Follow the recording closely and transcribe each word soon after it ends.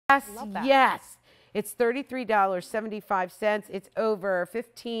Love that. Yes. It's $33.75. It's over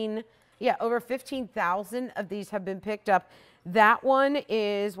 15, over 15,000 of these have been picked up. That one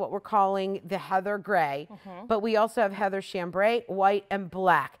is what we're calling the heather gray, but we also have heather chambray, white, and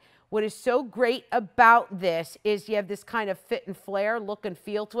black. What is so great about this is you have this kind of fit and flare look and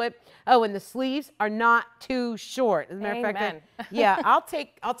feel to it. Oh, and the sleeves are not too short. As a matter of fact,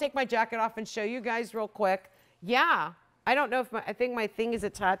 I'll take my jacket off and show you guys real quick. Yeah, I don't know if I think my thing is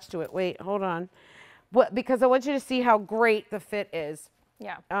attached to it. Wait, hold on. Because I want you to see how great the fit is.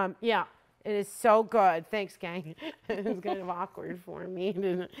 Yeah. Yeah. It is so good. Thanks, gang. It's kind of awkward for me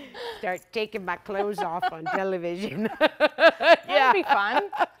to start taking my clothes off on television. That'd be fun.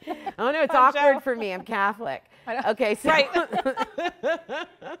 Oh, no, it's awkward for me. I'm Catholic. Okay, so. Right.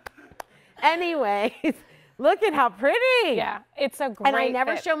 Anyways, look at how pretty. Yeah, it's a great And I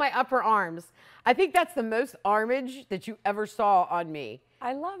never fit. show my upper arms. I think that's the most armage that you ever saw on me.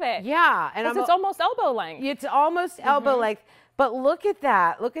 I love it. Yeah. And It's almost elbow length. It's almost elbow length. But look at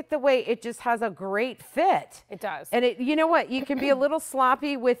that. Look at the way it just has a great fit. It does. And you know what? You can be a little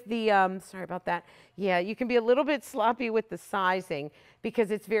sloppy with the, sorry about that. Yeah, you can be a little bit sloppy with the sizing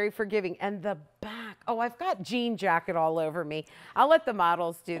because it's very forgiving. And the back, oh, I've got jean jacket all over me. I'll let the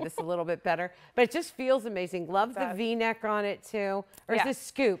models do this a little bit better, but it just feels amazing. Love the V-neck on it too. Or is this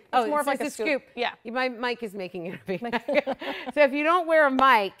scoop? It's more of like a scoop. Yeah. My mic is making it a V-neck. So if you don't wear a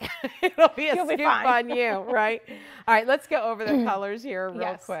mic, it'll be a scoop on you, right? All right, let's go over the colors here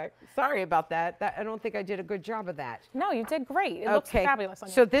real quick. Sorry about that. I don't think I did a good job of that. No, you did great. It looks fabulous on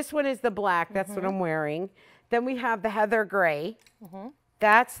you. So this one is the black. That's what I'm wearing. Then we have the heather gray.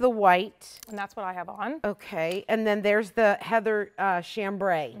 That's the white. And that's what I have on. Okay, and then there's the heather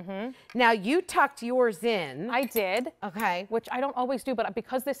chambray. Now you tucked yours in. I did. Okay. Which I don't always do, but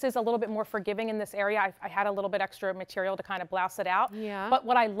because this is a little bit more forgiving in this area, I had a little bit extra material to kind of blouse it out. Yeah. But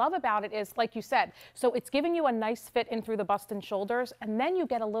what I love about it is, like you said, so it's giving you a nice fit in through the bust and shoulders, and then you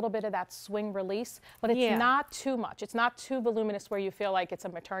get a little bit of that swing release, but it's not too much. It's not too voluminous where you feel like it's a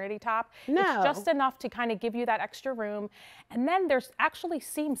maternity top. No. It's just enough to kind of give you that extra room. And then there's actually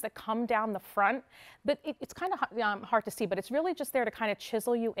seams that come down the front, but it's kind of hard to see, but it's really just there to kind of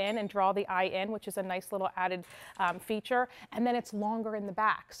chisel you in and draw the eye in, which is a nice little added feature. And then it's longer in the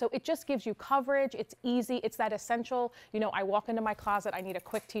back. So it just gives you coverage. It's easy. It's that essential, you know, I walk into my closet, I need a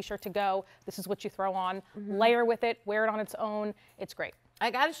quick t-shirt to go. This is what you throw on, layer with it, wear it on its own. It's great. I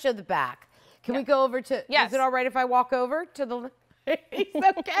got to show the back. Can we go over to, Yes. Is it all right if I walk over to the,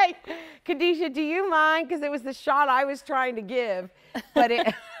 it's okay. Khadijah, do you mind? Because it was the shot I was trying to give, but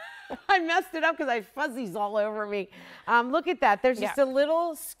I messed it up because I have fuzzies all over me. Look at that. There's just a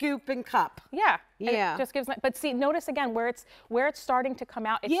little scoop and cup. Yeah. Yeah. It just gives, but see, notice again where it's starting to come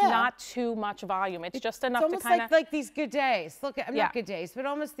out. It's not too much volume. It's just enough to kind of like these good days. Look at, not good days, but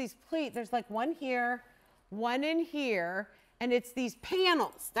almost these pleats. There's like one here, one in here, and it's these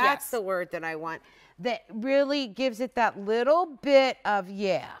panels. That's the word that I want. That really gives it that little bit of,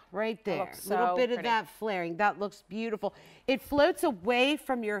 right there. So little bit pretty. of that flaring. That looks beautiful. It floats away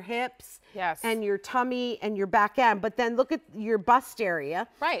from your hips and your tummy and your back end, but then look at your bust area.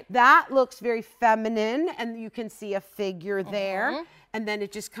 Right. That looks very feminine, and you can see a figure there. And then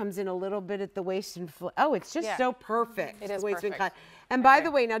it just comes in a little bit at the waist and oh, it's just so perfect. It is the way it's been perfect. cut. And by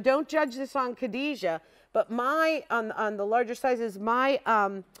the way, now don't judge this on Khadijah, but my, on the larger sizes, my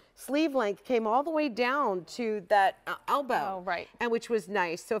sleeve length came all the way down to that elbow. Oh, right. And which was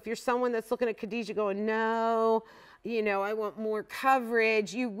nice. So if you're someone that's looking at Khadijah going, no, you know, I want more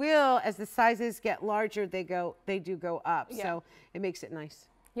coverage, you will, as the sizes get larger, they do go up. Yeah. So it makes it nice.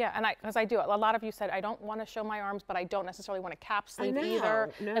 Yeah, and because I do. A lot of you said, I don't want to show my arms, but I don't necessarily want a cap sleeve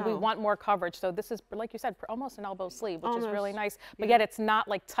either. And we want more coverage. So this is, like you said, almost an elbow sleeve, which is really nice. But yet it's not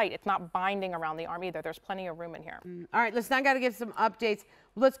like tight. It's not binding around the arm either. There's plenty of room in here. All right, I got to give some updates.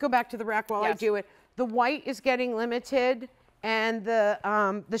 Let's go back to the rack while I do it. The white is getting limited, and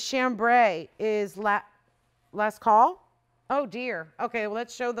the chambray is last call. Oh dear. Okay, well,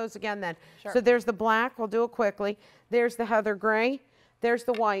 let's show those again then. Sure. So there's the black. We'll do it quickly. There's the heather gray. There's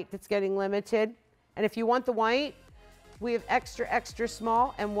the white that's getting limited. And if you want the white, we have extra, extra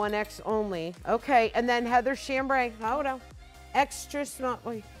small and 1X only. Okay, and then heather chambray. Hold on. Extra small.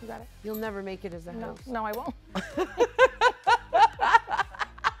 Wait, You got it? you'll never make it as a host. No, I won't.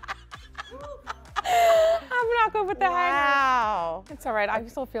 I'm not good with the hanger. It's all right. I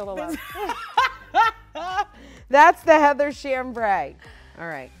still feel the love. That's the heather chambray. All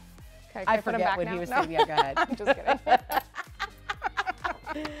right. Okay, I put 'em forget back what now? he was No. saying. Yeah, go ahead. I'm just kidding.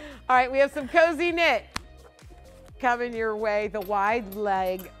 All right, we have some cozy knit coming your way, the wide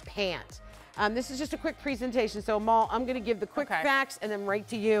leg pant. This is just a quick presentation. So Amal, I'm going to give the quick facts and then right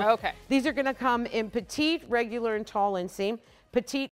to you. Okay. These are going to come in petite, regular, and tall inseam. Petite